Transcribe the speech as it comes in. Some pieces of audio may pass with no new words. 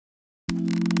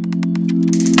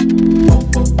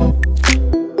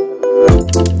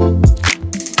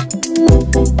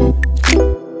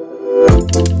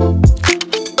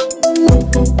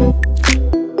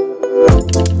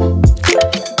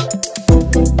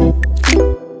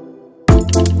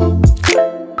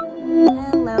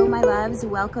guys,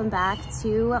 welcome back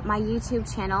to my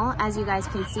YouTube channel. As you guys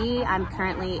can see, I'm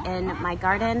currently in my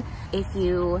garden. If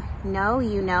you know,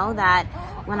 you know that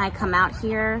when I come out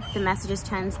here, the messages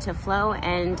tend to flow,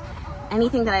 and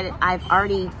anything that I've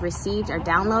already received or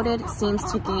downloaded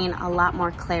seems to gain a lot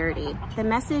more clarity. The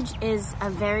message is a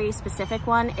very specific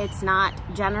one. It's not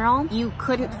general. You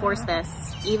couldn't force this,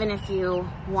 even if you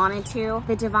wanted to.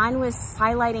 The divine was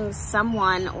highlighting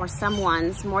someone or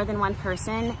someone's, more than one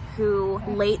person, who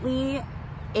lately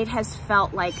it has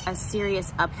felt like a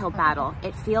serious uphill battle.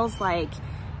 It feels like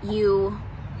you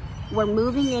were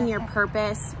moving in your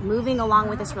purpose, moving along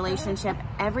with this relationship.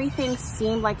 Everything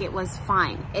seemed like it was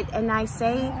fine. And I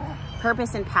say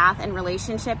purpose and path and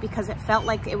relationship because it felt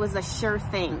like it was a sure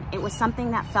thing. It was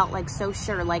something that felt like so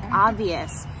sure, like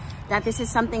obvious, that this is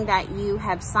something that you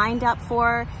have signed up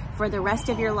for the rest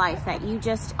of your life, that you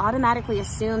just automatically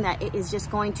assume that it is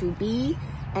just going to be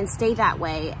and stay that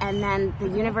way. And then the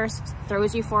universe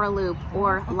throws you for a loop,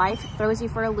 or life throws you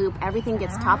for a loop. Everything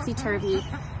gets topsy-turvy.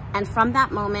 And from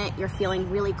that moment, you're feeling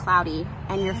really cloudy,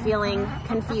 and you're feeling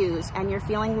confused, and you're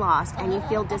feeling lost, and you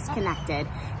feel disconnected,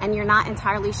 and you're not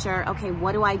entirely sure, okay,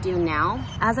 what do I do now?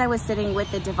 As I was sitting with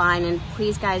the divine, and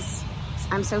please guys,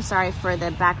 I'm so sorry for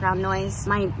the background noise.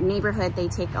 My neighborhood, they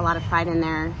take a lot of pride in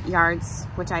their yards,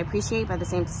 which I appreciate, but at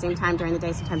the same time during the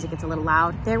day, sometimes it gets a little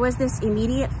loud. There was this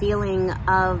immediate feeling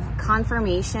of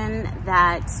confirmation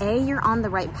that A, you're on the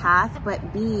right path,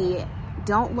 but B,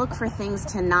 don't look for things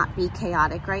to not be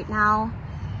chaotic right now.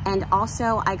 And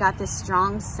also, I got this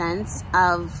strong sense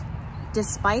of,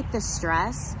 despite the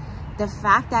stress, the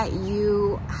fact that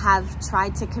you have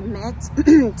tried to commit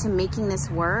to making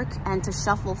this work and to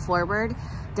shuffle forward,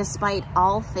 despite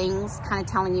all things kind of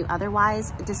telling you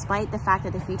otherwise, despite the fact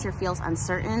that the future feels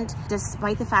uncertain,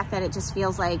 despite the fact that it just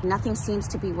feels like nothing seems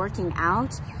to be working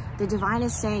out, the divine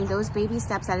is saying those baby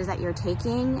steps that you're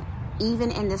taking,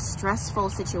 even in this stressful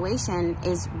situation,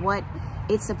 is what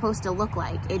it's supposed to look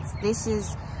like. This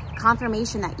is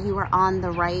confirmation that you are on the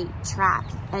right track,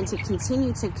 and to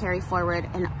continue to carry forward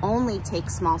and only take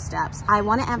small steps. I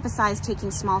want to emphasize taking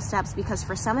small steps because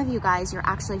for some of you guys, you're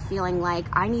actually feeling like,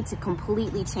 I need to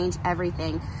completely change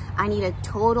everything. I need a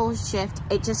total shift.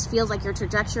 It just feels like your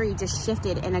trajectory just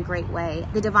shifted in a great way.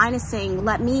 The divine is saying,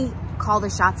 let me call the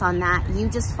shots on that. You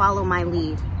just follow my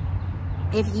lead.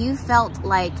 If you felt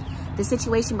like the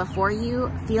situation before you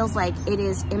feels like it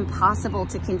is impossible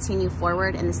to continue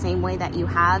forward in the same way that you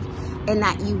have, and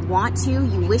that you want to,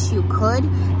 you wish you could,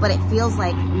 but it feels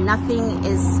like nothing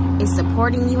is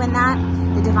supporting you in that,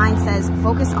 the divine says,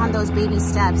 focus on those baby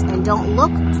steps and don't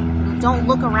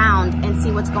look around and see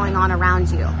what's going on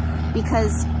around you.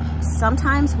 Because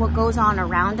sometimes what goes on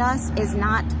around us is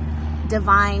not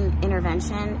divine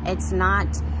intervention. It's not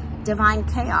divine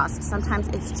chaos. Sometimes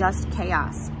it's just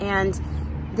chaos. And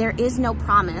there is no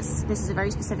promise. This is a very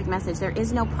specific message. There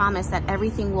is no promise that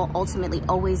everything will ultimately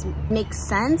always make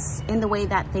sense in the way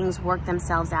that things work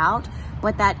themselves out,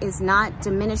 but that is not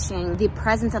diminishing the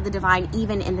presence of the divine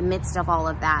even in the midst of all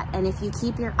of that. And if you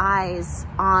keep your eyes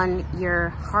on your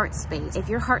heart space, if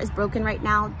your heart is broken right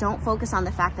now, don't focus on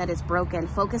the fact that it's broken.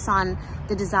 Focus on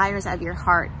the desires of your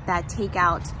heart that take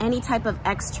out any type of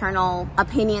external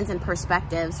opinions and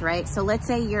perspectives, right? So let's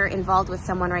say you're involved with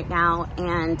someone right now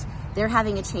and they're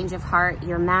having a change of heart,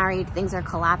 you're married, things are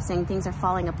collapsing, things are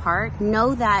falling apart.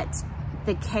 Know that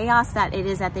the chaos that it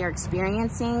is that they're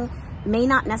experiencing may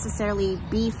not necessarily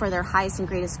be for their highest and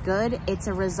greatest good. It's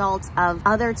a result of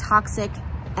other toxic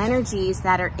energies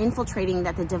that are infiltrating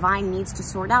that the divine needs to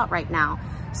sort out right now.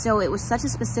 So it was such a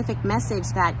specific message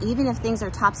that even if things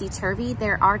are topsy-turvy,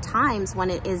 there are times when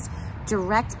it is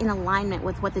direct in alignment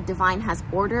with what the divine has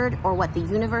ordered or what the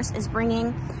universe is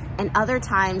bringing. And other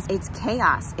times it's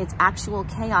chaos, it's actual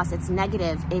chaos, it's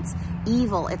negative, it's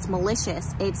evil, it's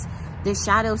malicious, it's the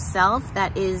shadow self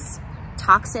that is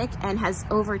toxic and has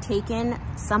overtaken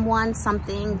someone,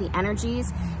 something, the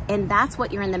energies. And that's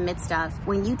what you're in the midst of.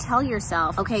 When you tell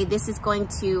yourself, okay, this is going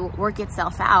to work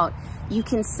itself out, you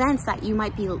can sense that you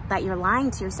might be, that you're lying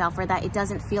to yourself, or that it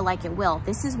doesn't feel like it will.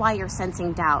 This is why you're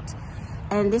sensing doubt.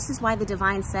 And this is why the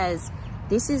divine says,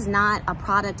 this is not a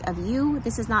product of you.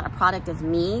 This is not a product of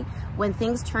me. When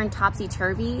things turn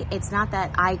topsy-turvy, it's not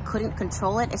that I couldn't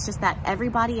control it. It's just that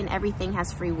everybody and everything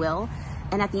has free will.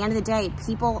 And at the end of the day,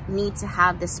 people need to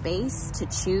have the space to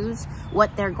choose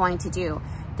what they're going to do.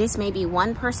 This may be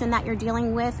one person that you're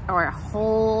dealing with, or a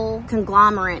whole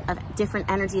conglomerate of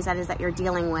different energies that you're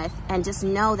dealing with. And just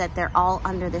know that they're all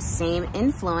under the same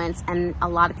influence, and a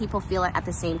lot of people feel it at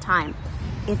the same time.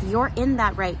 If you're in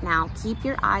that right now, keep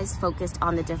your eyes focused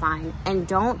on the divine and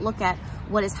don't look at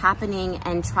what is happening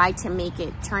and try to make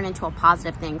it turn into a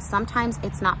positive thing. Sometimes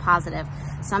it's not positive.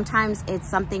 Sometimes it's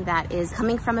something that is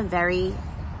coming from a very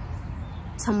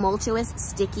tumultuous,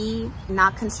 sticky,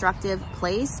 not constructive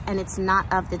place, and it's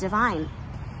not of the divine.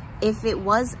 If it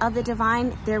was of the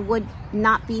divine, there would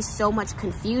not be so much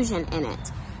confusion in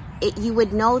it. You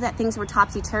would know that things were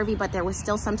topsy-turvy, but there was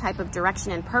still some type of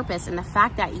direction and purpose. And the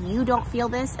fact that you don't feel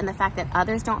this and the fact that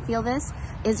others don't feel this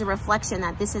is a reflection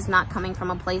that this is not coming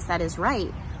from a place that is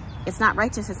right. It's not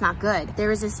righteous, it's not good. There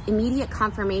is this immediate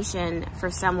confirmation for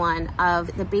someone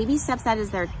of the baby steps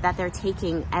that they're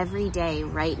taking every day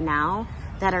right now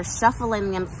that are shuffling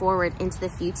them forward into the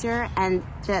future, and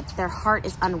that their heart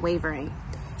is unwavering.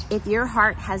 If your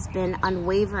heart has been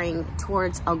unwavering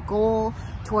towards a goal,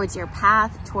 towards your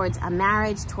path, towards a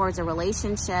marriage, towards a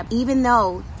relationship, even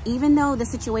though the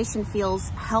situation feels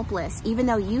helpless, even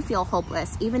though you feel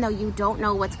hopeless, even though you don't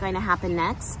know what's going to happen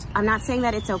next, I'm not saying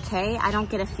that it's okay. I don't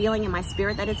get a feeling in my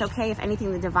spirit that it's okay. If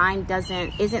anything, the divine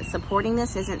isn't supporting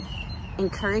this, isn't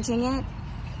encouraging it.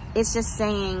 It's just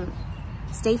saying,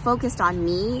 stay focused on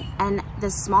me, and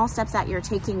the small steps that you're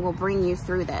taking will bring you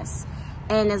through this.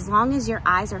 And as long as your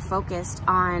eyes are focused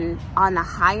on the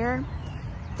higher,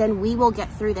 then we will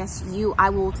get through this. I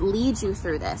will lead you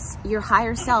through this. Your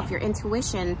higher self, your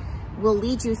intuition will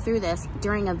lead you through this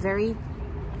during a very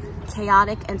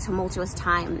chaotic and tumultuous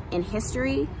time in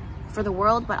history for the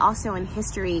world, but also in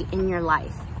history in your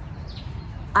life.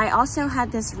 I also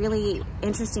had this really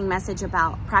interesting message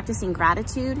about practicing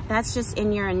gratitude. That's just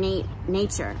in your innate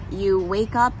nature. You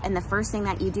wake up and the first thing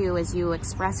that you do is you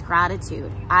express gratitude.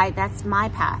 That's my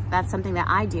path. That's something that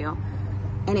I do,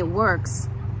 and it works.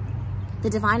 The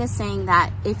divine is saying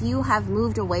that if you have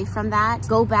moved away from that,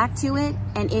 go back to it.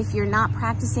 And if you're not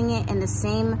practicing it in the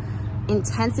same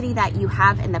intensity that you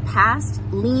have in the past,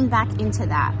 lean back into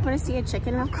that. I want to see a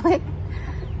chicken real quick.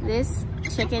 This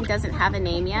chicken doesn't have a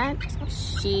name yet.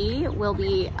 She will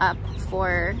be up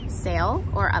for sale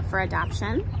or up for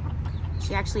adoption.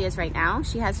 She actually is right now.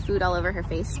 She has food all over her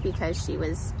face because she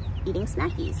was eating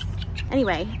snackies.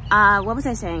 Anyway, what was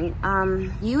I saying?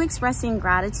 You expressing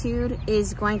gratitude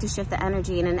is going to shift the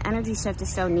energy, and an energy shift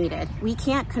is so needed. We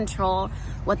can't control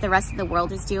what the rest of the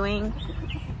world is doing.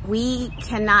 We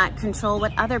cannot control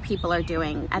what other people are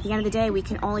doing. At the end of the day, we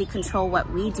can only control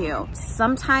what we do.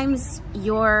 Sometimes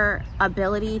your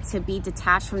ability to be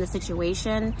detached from the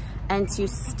situation and to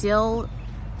still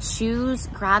choose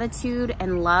gratitude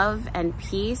and love and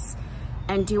peace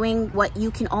and doing what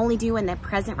you can only do in the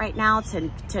present right now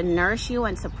to nourish you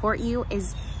and support you,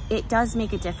 it does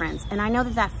make a difference. And I know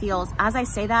that feels, as I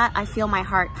say that, I feel my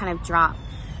heart kind of drop.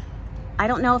 I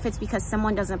don't know if it's because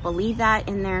someone doesn't believe that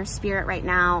in their spirit right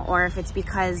now, or if it's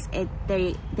because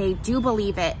they do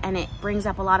believe it and it brings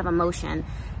up a lot of emotion.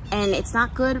 And it's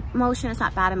not good emotion, it's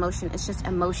not bad emotion, it's just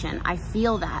emotion. I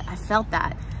feel that, I felt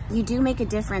that. You do make a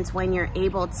difference when you're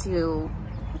able to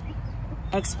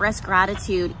express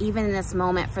gratitude even in this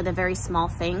moment for the very small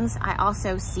things. I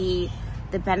also see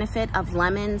the benefit of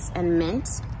lemons and mint.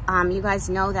 You guys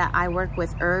know that I work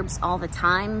with herbs all the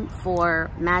time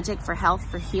for magic, for health,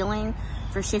 for healing,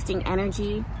 for shifting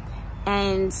energy.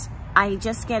 And I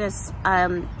just get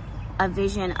a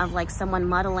vision of like someone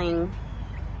muddling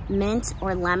mint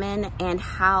or lemon and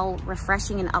how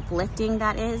refreshing and uplifting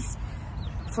that is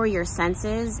for your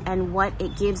senses and what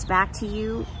it gives back to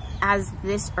you as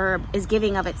this herb is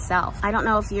giving of itself. I don't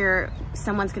know if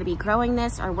someone's gonna be growing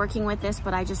this or working with this,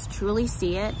 but I just truly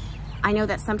see it. I know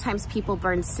that sometimes people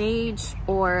burn sage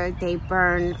or they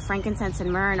burn frankincense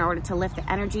and myrrh in order to lift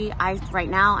the energy. Right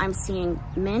now I'm seeing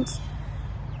mint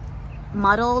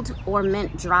muddled or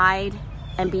mint dried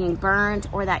and being burned,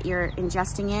 or that you're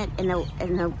ingesting it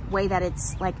in a way that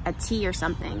it's like a tea or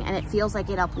something and it feels like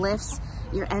it uplifts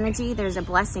your energy. There's a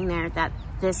blessing there that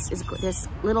this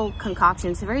little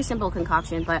concoction, it's a very simple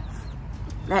concoction, but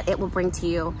that it will bring to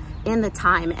you in the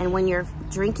time. And when you're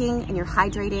drinking and you're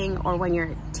hydrating, or when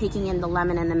you're taking in the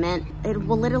lemon and the mint, it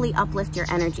will literally uplift your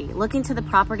energy. Look into the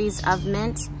properties of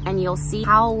mint and you'll see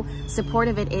how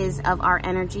supportive it is of our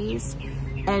energies,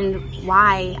 and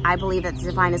why I believe that the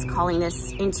divine is calling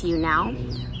this into you now.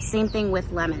 Same thing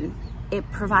with lemon. It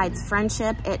provides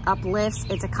friendship, it uplifts,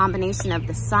 it's a combination of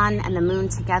the sun and the moon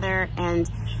together, and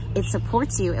it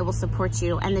supports you, it will support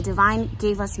you. And the divine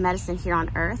gave us medicine here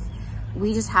on earth.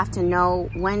 We just have to know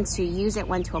when to use it,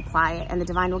 when to apply it, and the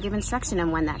divine will give instruction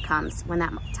on when that comes, when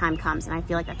that time comes. And I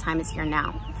feel like that time is here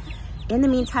now. In the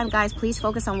meantime, guys, please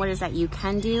focus on what it is that you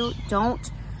can do.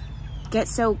 Don't get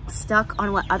so stuck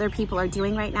on what other people are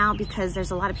doing right now, because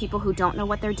there's a lot of people who don't know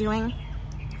what they're doing.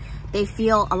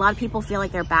 A lot of people feel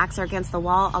like their backs are against the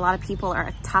wall. A lot of people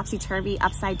are topsy-turvy,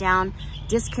 upside down,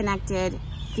 disconnected,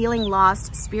 feeling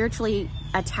lost, spiritually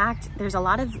attacked. There's a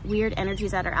lot of weird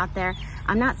energies that are out there.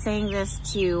 I'm not saying this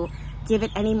to give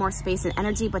it any more space and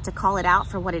energy, but to call it out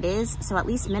for what it is. So at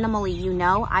least minimally, you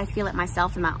know, I feel it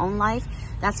myself in my own life.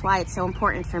 That's why it's so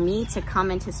important for me to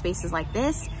come into spaces like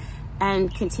this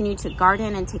and continue to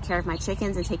garden and take care of my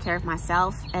chickens and take care of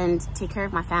myself and take care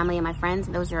of my family and my friends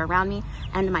and those who are around me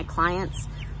and my clients,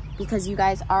 because you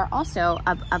guys are also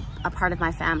a part of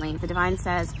my family. The divine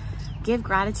says, give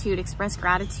gratitude, express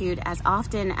gratitude as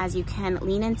often as you can,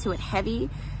 lean into it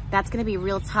heavy. That's gonna be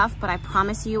real tough, but I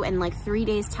promise you in like 3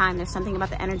 days time, there's something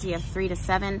about the energy of 3 to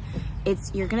 7.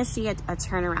 You're gonna see a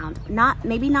turnaround.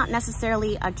 Maybe not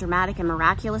necessarily a dramatic and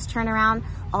miraculous turnaround,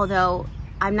 although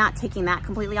I'm not taking that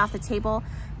completely off the table,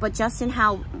 but just in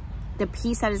how the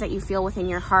peace that is that you feel within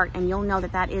your heart, and you'll know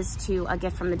that that is too a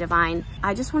gift from the divine.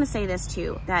 I just wanna say this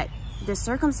too, that the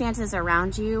circumstances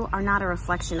around you are not a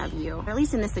reflection of you, or at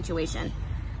least in this situation,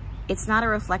 it's not a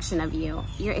reflection of you.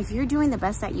 If you're doing the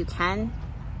best that you can,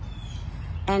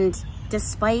 and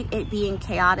despite it being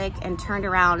chaotic and turned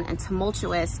around and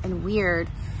tumultuous and weird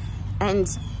and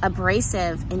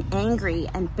abrasive and angry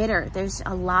and bitter, there's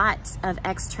a lot of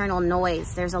external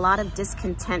noise. There's a lot of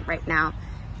discontent right now.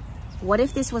 What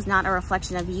if this was not a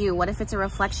reflection of you? What if it's a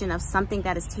reflection of something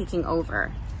that is taking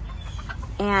over?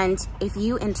 And if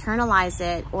you internalize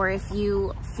it, or if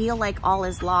you feel like all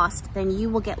is lost, then you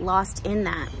will get lost in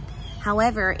that.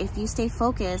 However, if you stay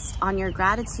focused on your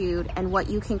gratitude and what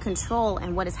you can control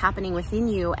and what is happening within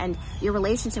you and your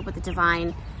relationship with the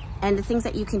divine and the things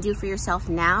that you can do for yourself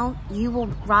now, you will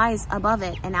rise above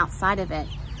it and outside of it.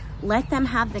 Let them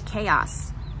have the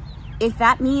chaos. If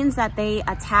that means that they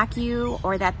attack you,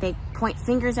 or that they point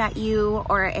fingers at you,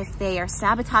 or if they are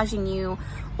sabotaging you,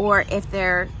 or if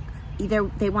they're either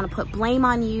they want to put blame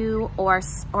on you or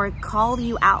call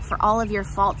you out for all of your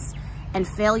faults and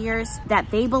failures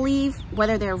that they believe,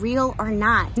 whether they're real or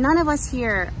not. None of us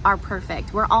here are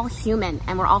perfect. We're all human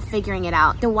and we're all figuring it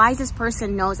out. The wisest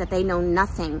person knows that they know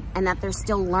nothing and that they're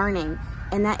still learning.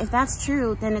 And that if that's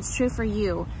true, then it's true for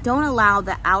you. Don't allow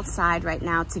the outside right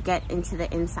now to get into the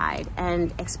inside,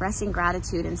 and expressing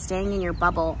gratitude and staying in your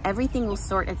bubble. Everything will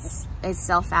sort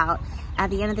itself out.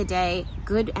 At the end of the day,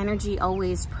 good energy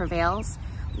always prevails.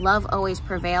 Love always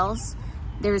prevails.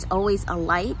 There's always a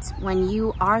light when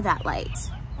you are that light.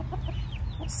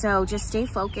 So just stay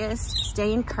focused,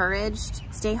 stay encouraged,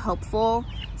 stay hopeful,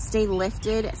 stay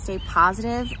lifted, stay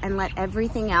positive, and let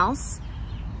everything else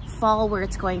fall where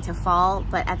it's going to fall.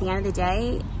 But at the end of the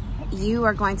day, you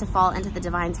are going to fall into the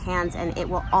divine's hands, and it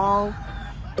will all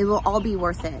be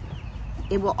worth it.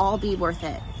 It will all be worth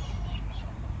it.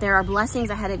 There are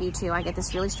blessings ahead of you too. I get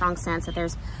this really strong sense that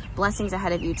there's blessings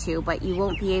ahead of you too, but you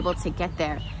won't be able to get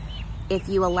there if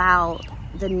you allow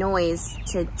the noise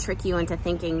to trick you into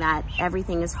thinking that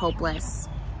everything is hopeless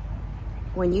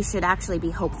when you should actually be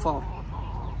hopeful.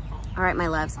 All right, my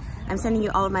loves, I'm sending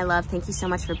you all of my love. Thank you so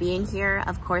much for being here.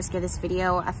 Of course, give this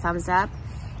video a thumbs up.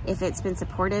 If it's been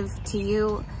supportive to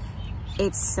you,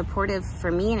 it's supportive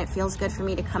for me, and it feels good for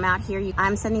me to come out here.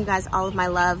 I'm sending you guys all of my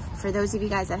love. For those of you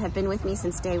guys that have been with me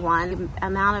since day one, the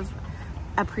amount of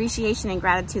appreciation and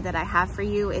gratitude that I have for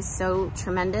you is so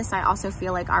tremendous. I also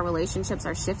feel like our relationships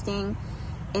are shifting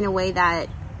in a way that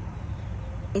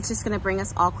it's just going to bring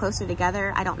us all closer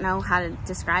together. I don't know how to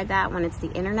describe that when it's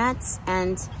the internet.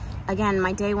 And again,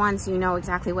 my day ones, you know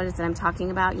exactly what it is that I'm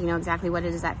talking about. You know exactly what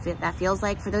it is that feels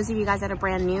like. For those of you guys that are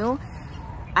brand new,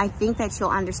 I think that you'll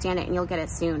understand it and you'll get it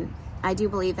soon. I do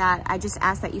believe that. I just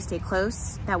ask that you stay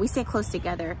close, that we stay close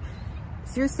together.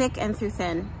 Through thick and through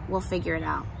thin, we'll figure it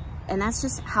out. And that's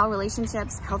just how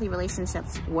relationships, healthy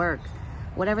relationships work.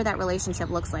 Whatever that relationship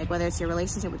looks like, whether it's your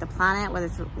relationship with the planet, whether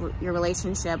it's your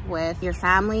relationship with your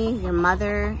family, your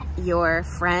mother, your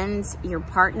friends, your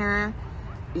partner,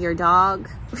 your dog,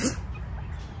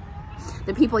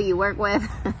 the people you work with.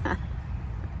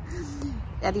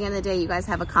 At the end of the day, you guys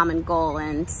have a common goal,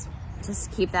 and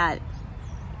just keep that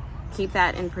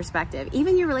in perspective.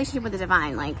 Even your relationship with the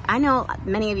divine. Like, I know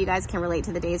many of you guys can relate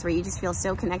to the days where you just feel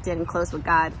so connected and close with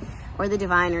God or the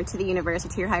divine or to the universe or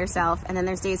to your higher self. And then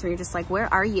there's days where you're just like,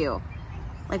 where are you?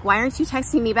 Like, why aren't you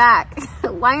texting me back?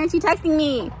 Why aren't you texting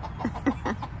me?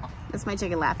 That's my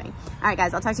chicken laughing. All right,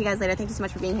 guys, I'll talk to you guys later. Thank you so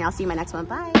much for being here. I'll see you in my next one.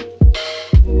 Bye.